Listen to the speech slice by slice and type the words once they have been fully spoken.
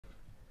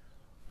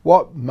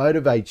What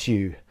motivates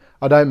you?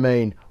 I don't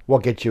mean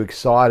what gets you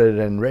excited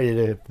and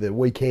ready for the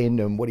weekend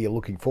and what are you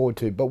looking forward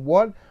to, but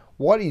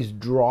what is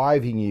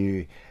driving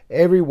you?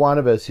 Every one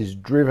of us is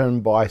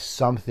driven by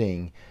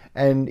something.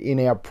 And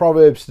in our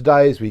Proverbs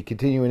today, as we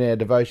continue in our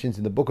devotions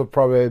in the book of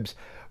Proverbs,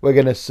 we're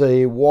going to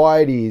see why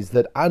it is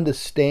that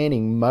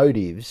understanding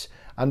motives,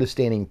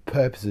 understanding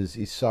purposes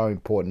is so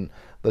important.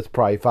 Let's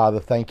pray. Father,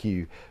 thank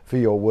you for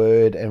your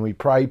word. And we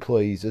pray,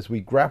 please, as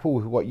we grapple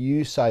with what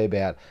you say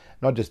about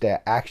not just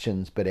our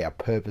actions, but our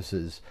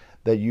purposes,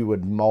 that you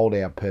would mold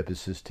our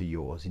purposes to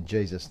yours. In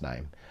Jesus'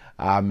 name,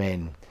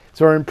 amen.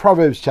 So we're in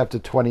Proverbs chapter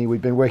 20.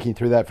 We've been working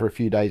through that for a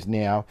few days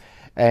now,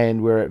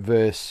 and we're at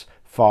verse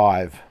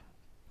 5.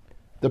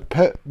 The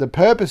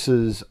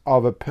purposes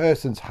of a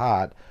person's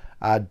heart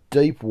are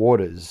deep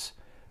waters,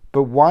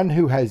 but one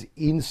who has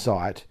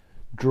insight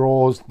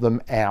draws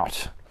them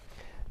out.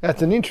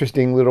 That's an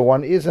interesting little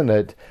one, isn't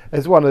it?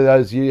 It's one of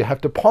those you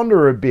have to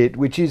ponder a bit,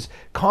 which is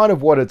kind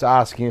of what it's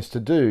asking us to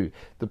do.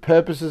 The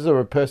purposes of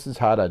a person's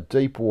heart are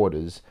deep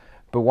waters,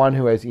 but one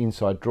who has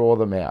insight draw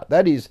them out.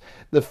 That is,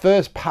 the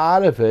first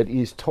part of it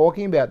is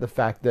talking about the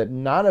fact that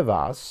none of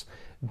us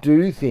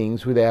do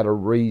things without a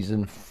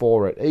reason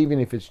for it. Even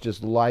if it's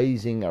just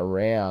lazing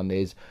around,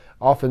 there's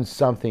often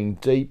something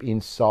deep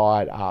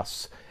inside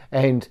us.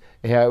 And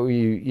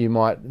you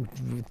might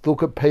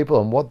look at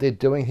people and what they're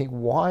doing, think,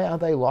 why are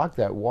they like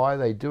that? Why are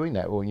they doing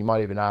that? Well, you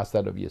might even ask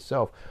that of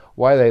yourself.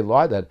 Why are they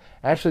like that?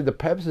 Actually, the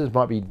purposes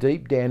might be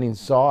deep down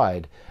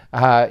inside.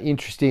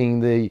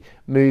 Interesting, the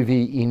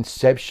movie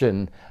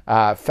Inception,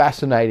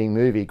 fascinating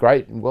movie,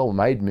 great,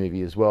 well-made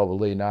movie as well, with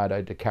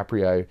Leonardo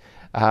DiCaprio,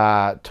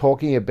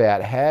 talking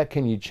about how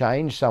can you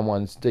change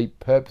someone's deep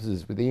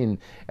purposes within,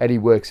 and he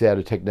works out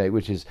a technique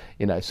which is,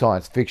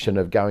 science fiction,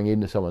 of going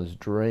into someone's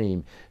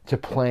dream to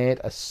plant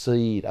a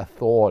seed, a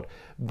thought.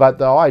 But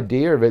the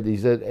idea of it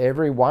is that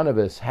every one of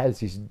us has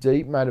this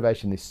deep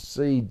motivation, this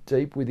seed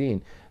deep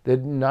within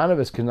that none of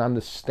us can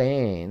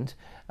understand,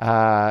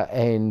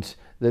 and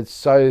that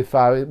so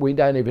far we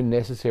don't even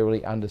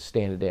necessarily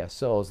understand it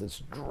ourselves. It's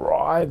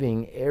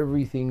driving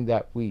everything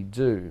that we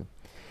do.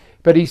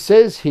 But he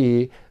says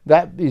here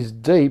that is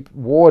deep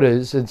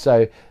waters, and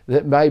so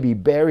that may be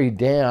buried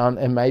down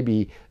and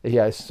maybe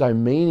so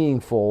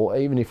meaningful,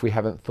 even if we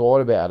haven't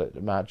thought about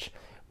it much.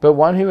 But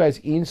one who has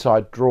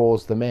insight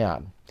draws them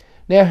out.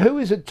 Now, who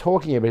is it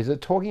talking about? Is it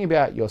talking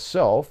about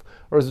yourself,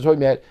 or is it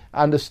talking about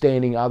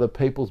understanding other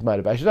people's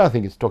motivations? I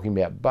think it's talking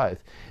about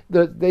both.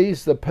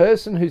 The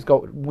person who's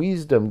got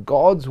wisdom,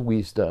 God's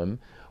wisdom,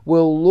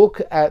 will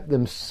look at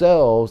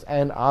themselves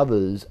and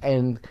others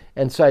and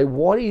say,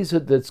 what is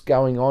it that's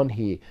going on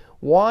here?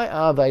 Why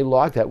are they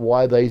like that?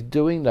 Why are they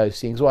doing those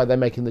things? Why are they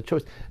making the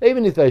choice?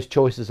 Even if those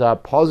choices are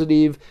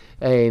positive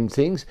and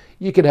things,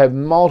 you could have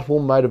multiple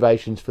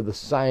motivations for the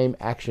same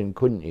action,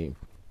 couldn't you?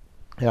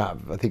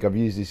 I think I've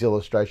used this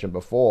illustration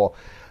before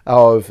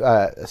of,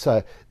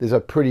 so there's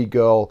a pretty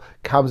girl,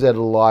 comes out of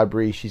the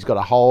library, she's got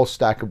a whole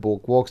stack of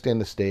books, walks down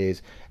the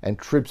stairs and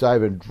trips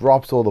over and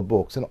drops all the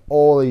books, and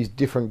all these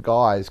different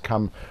guys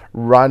come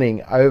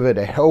running over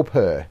to help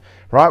her,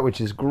 right? Which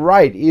is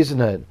great,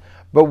 isn't it?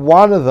 But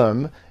one of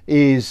them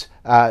is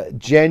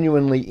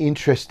genuinely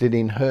interested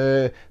in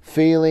her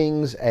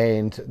feelings,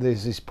 and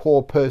there's this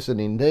poor person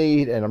in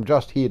need, and I'm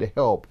just here to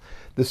help.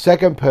 The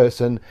second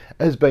person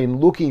has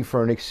been looking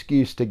for an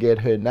excuse to get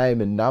her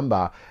name and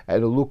number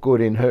and to look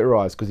good in her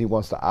eyes because he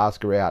wants to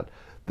ask her out.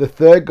 The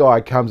third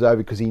guy comes over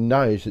because he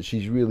knows that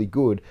she's really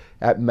good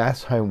at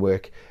maths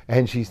homework,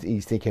 and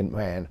he's thinking,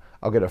 man,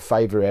 I'll get a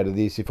favour out of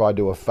this if I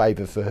do a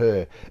favour for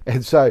her.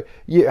 And so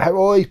you have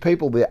all these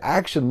people, their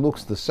action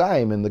looks the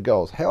same and the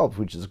girl's helped,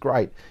 which is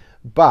great,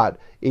 but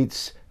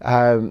it's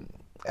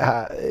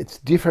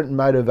different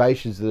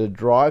motivations that are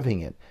driving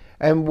it.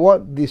 And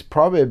what this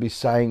proverb is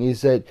saying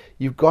is that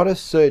you've got to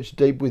search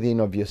deep within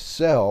of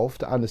yourself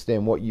to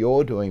understand what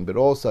you're doing, but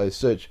also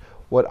search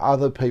what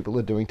other people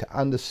are doing to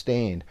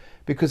understand.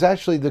 Because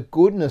actually the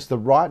goodness, the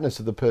rightness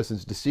of the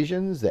person's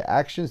decisions, their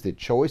actions, their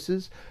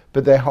choices,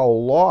 but their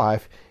whole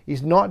life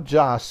is not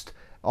just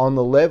on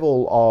the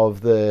level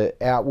of the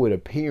outward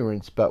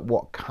appearance, but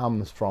what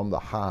comes from the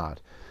heart.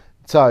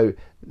 So,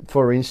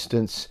 for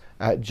instance,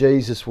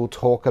 Jesus will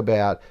talk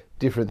about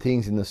different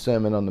things in the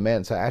Sermon on the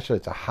Mount. So actually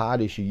it's a hard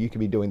issue. You can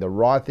be doing the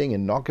right thing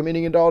and not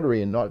committing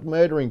adultery and not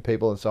murdering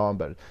people and so on,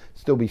 but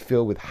still be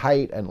filled with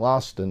hate and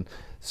lust and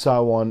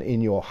so on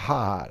in your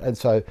heart. And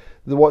so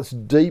what's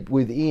deep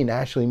within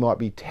actually might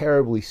be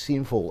terribly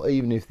sinful,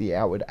 even if the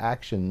outward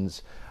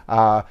actions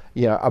are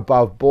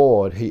above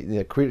board.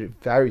 He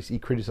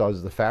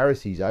criticizes the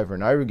Pharisees over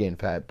and over again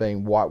for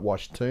being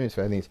whitewashed tombs,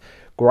 for having this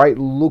great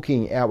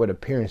looking outward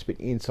appearance, but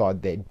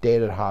inside they're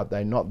dead at heart.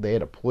 They're not there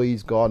to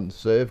please God and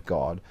serve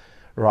God,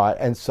 right?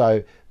 And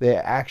so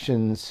their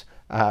actions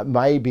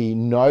may be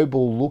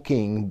noble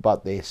looking,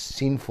 but they're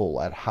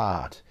sinful at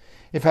heart.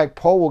 In fact,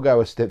 Paul will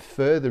go a step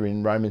further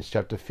in Romans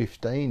chapter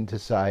 15 to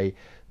say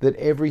that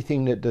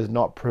everything that does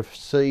not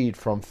proceed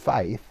from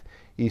faith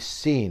is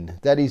sin.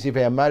 That is, if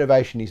our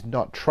motivation is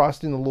not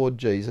trust in the Lord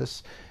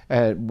Jesus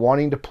and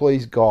wanting to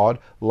please God,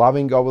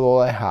 loving God with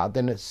all our heart,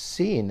 then it's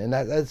sin. And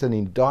that's an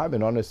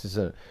indictment on us,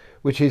 isn't it?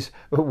 Which is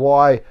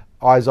why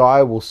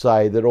Isaiah will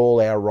say that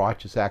all our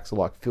righteous acts are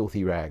like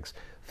filthy rags.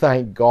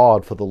 Thank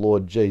God for the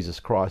Lord Jesus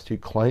Christ, who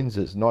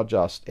cleanses not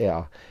just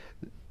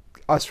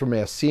us from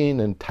our sin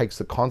and takes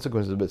the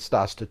consequences, but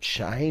starts to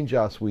change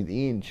us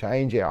within,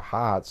 change our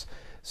hearts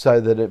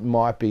so that it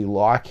might be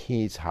like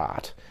his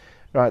heart,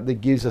 right? That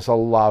gives us a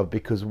love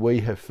because we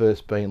have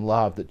first been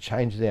loved, that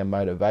changes our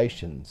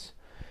motivations.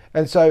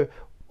 And so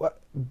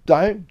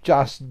don't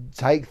just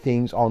take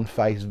things on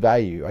face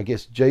value. I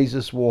guess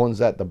Jesus warns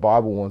that, the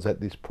Bible warns that,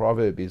 this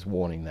proverb is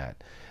warning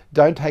that.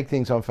 Don't take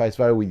things on face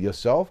value with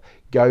yourself.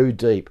 Go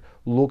deep,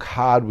 look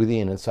hard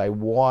within and say,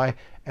 why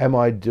am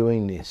I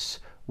doing this?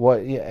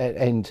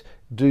 And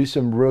do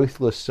some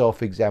ruthless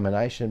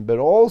self-examination. But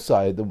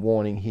also the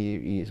warning here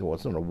is, well,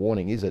 it's not a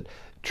warning, is it?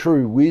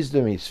 True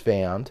wisdom is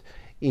found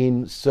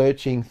in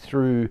searching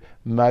through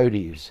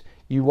motives.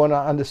 You want to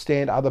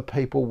understand other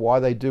people, why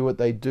they do what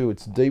they do.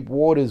 It's deep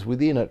waters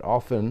within it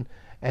often,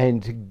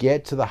 and to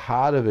get to the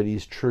heart of it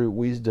is true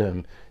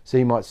wisdom. So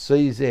you might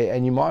seize there,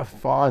 and you might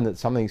find that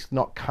something's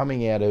not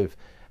coming out of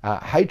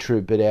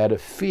hatred, but out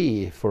of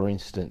fear, for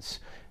instance.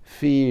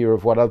 Fear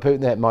of what other people,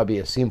 that might be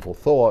a sinful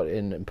thought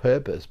and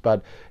purpose,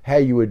 but how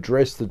you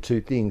address the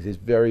two things is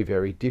very,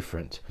 very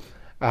different.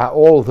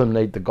 All of them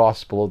need the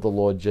gospel of the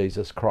Lord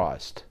Jesus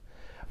Christ.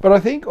 But I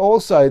think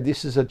also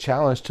this is a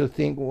challenge to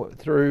think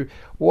through,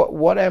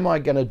 what am I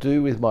going to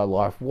do with my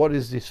life? What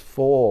is this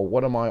for?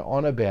 What am I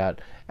on about?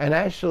 And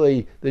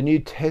actually the New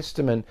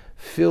Testament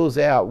fills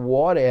out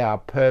what our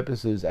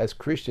purposes as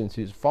Christians,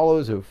 whose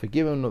followers who are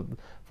forgiven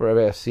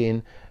for our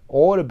sin,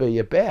 ought to be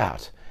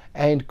about,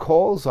 and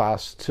calls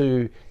us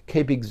to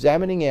keep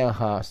examining our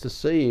hearts to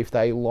see if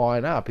they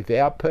line up, if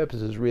our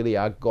purposes really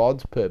are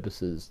God's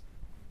purposes.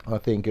 I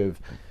think of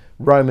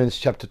Romans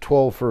chapter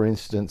 12, for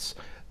instance,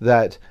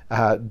 that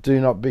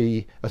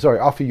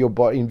offer your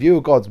body, in view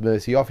of God's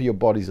mercy, offer your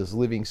bodies as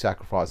living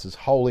sacrifices,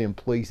 holy and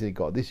pleasing to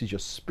God. This is your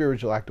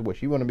spiritual act of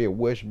worship. You want to be a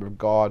worshiper of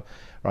God,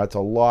 right? It's a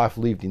life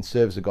lived in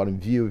service of God in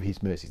view of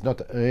his mercy. It's not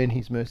to earn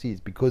his mercy,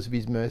 it's because of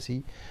his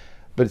mercy,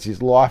 but it's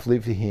his life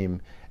lived for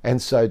him.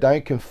 And so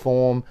don't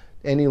conform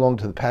any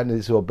longer to the pattern of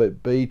this world,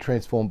 but be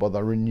transformed by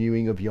the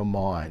renewing of your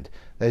mind.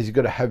 That is, you've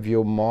got to have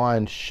your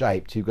mind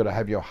shaped. You've got to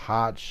have your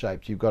heart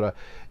shaped. You've got to,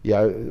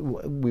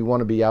 we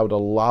want to be able to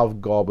love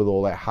God with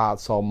all our heart,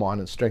 soul, mind,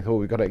 and strength.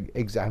 We've got to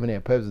examine our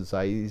purpose and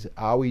say,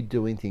 are we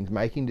doing things,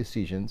 making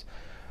decisions,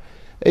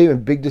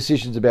 even big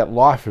decisions about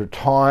life,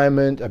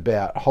 retirement,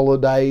 about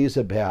holidays,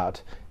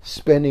 about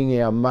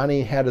spending our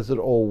money? How does it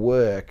all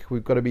work?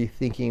 We've got to be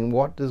thinking,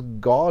 what does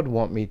God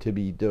want me to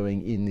be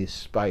doing in this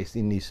space,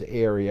 in this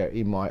area,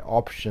 in my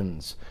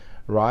options,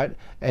 right?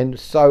 And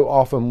so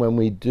often when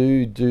we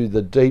do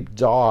the deep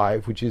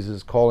dive, which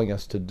is calling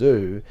us to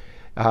do,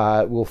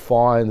 we'll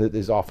find that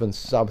there's often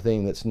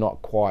something that's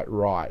not quite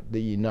right, that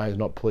is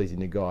not pleasing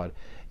to God.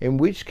 In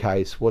which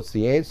case, what's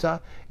the answer?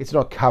 It's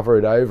not cover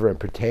it over and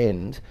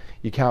pretend.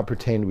 You can't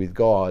pretend with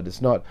God.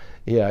 It's not,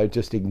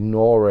 just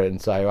ignore it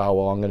and say, oh,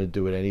 well, I'm going to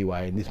do it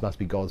anyway, and this must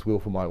be God's will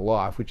for my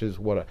life, which is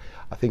what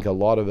I think a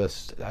lot of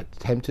us are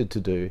tempted to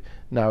do.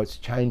 No, it's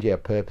change our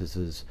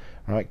purposes,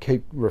 right?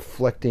 Keep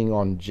reflecting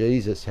on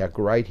Jesus, how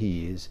great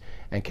he is,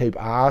 and keep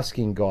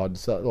asking God,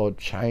 so, Lord,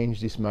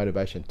 change this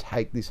motivation.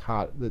 Take this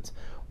heart that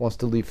wants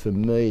to live for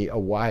me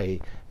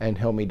away and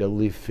help me to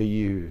live for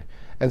you.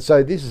 And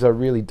so this is a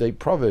really deep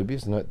proverb,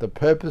 isn't it? The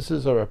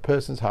purposes of a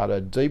person's heart are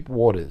deep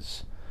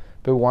waters,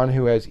 but one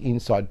who has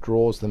insight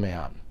draws them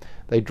out.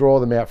 They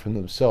draw them out from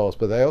themselves,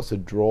 but they also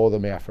draw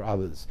them out for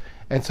others.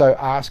 And so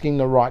asking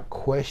the right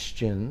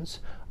questions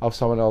of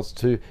someone else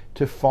to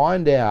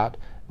find out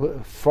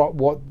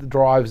what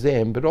drives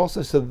them, but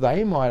also so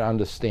they might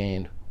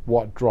understand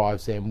what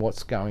drives them,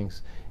 what's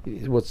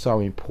so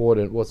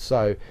important, what's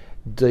so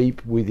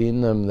deep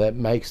within them that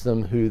makes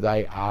them who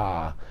they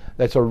are.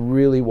 That's a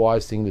really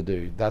wise thing to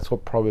do. That's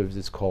what Proverbs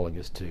is calling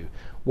us to.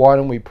 Why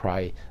don't we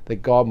pray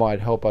that God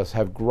might help us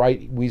have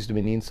great wisdom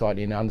and insight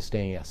in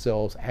understanding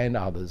ourselves and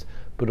others,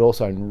 but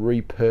also in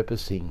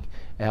repurposing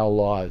our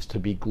lives to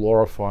be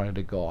glorifying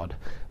to God.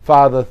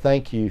 Father,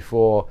 thank you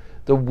for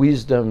the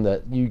wisdom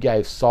that you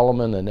gave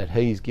Solomon and that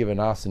he's given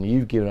us and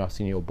you've given us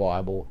in your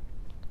Bible.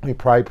 We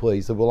pray,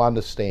 please, that we'll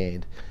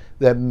understand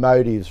that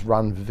motives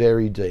run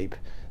very deep.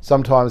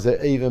 Sometimes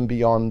they're even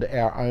beyond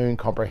our own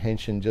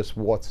comprehension, just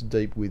what's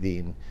deep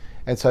within.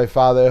 And so,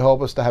 Father,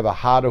 help us to have a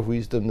heart of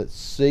wisdom that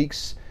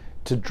seeks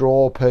to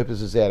draw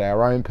purposes out,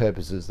 our own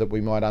purposes, that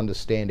we might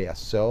understand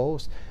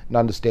ourselves and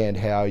understand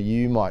how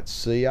you might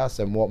see us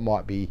and what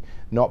might be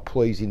not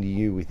pleasing to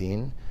you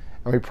within.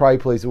 And we pray,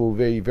 please, that we'll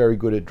be very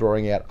good at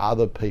drawing out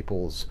other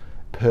people's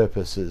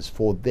purposes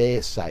for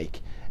their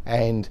sake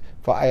and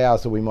for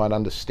ours, that we might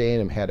understand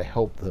them, how to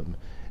help them.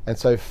 And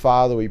so,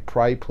 Father, we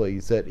pray,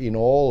 please, that in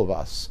all of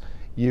us,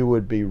 you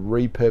would be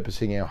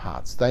repurposing our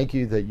hearts. Thank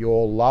you that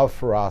your love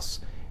for us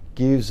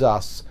gives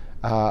us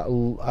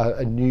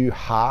a new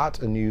heart,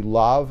 a new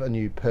love, a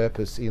new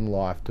purpose in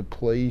life to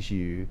please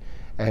you,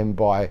 and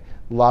by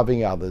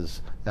loving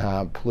others,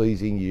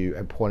 pleasing you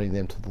and pointing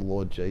them to the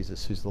Lord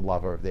Jesus, who's the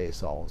lover of their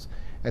souls.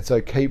 And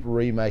so keep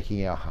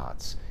remaking our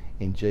hearts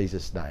in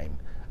Jesus' name.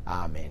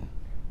 Amen.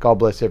 God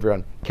bless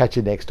everyone. Catch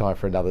you next time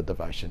for another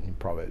devotion in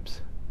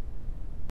Proverbs.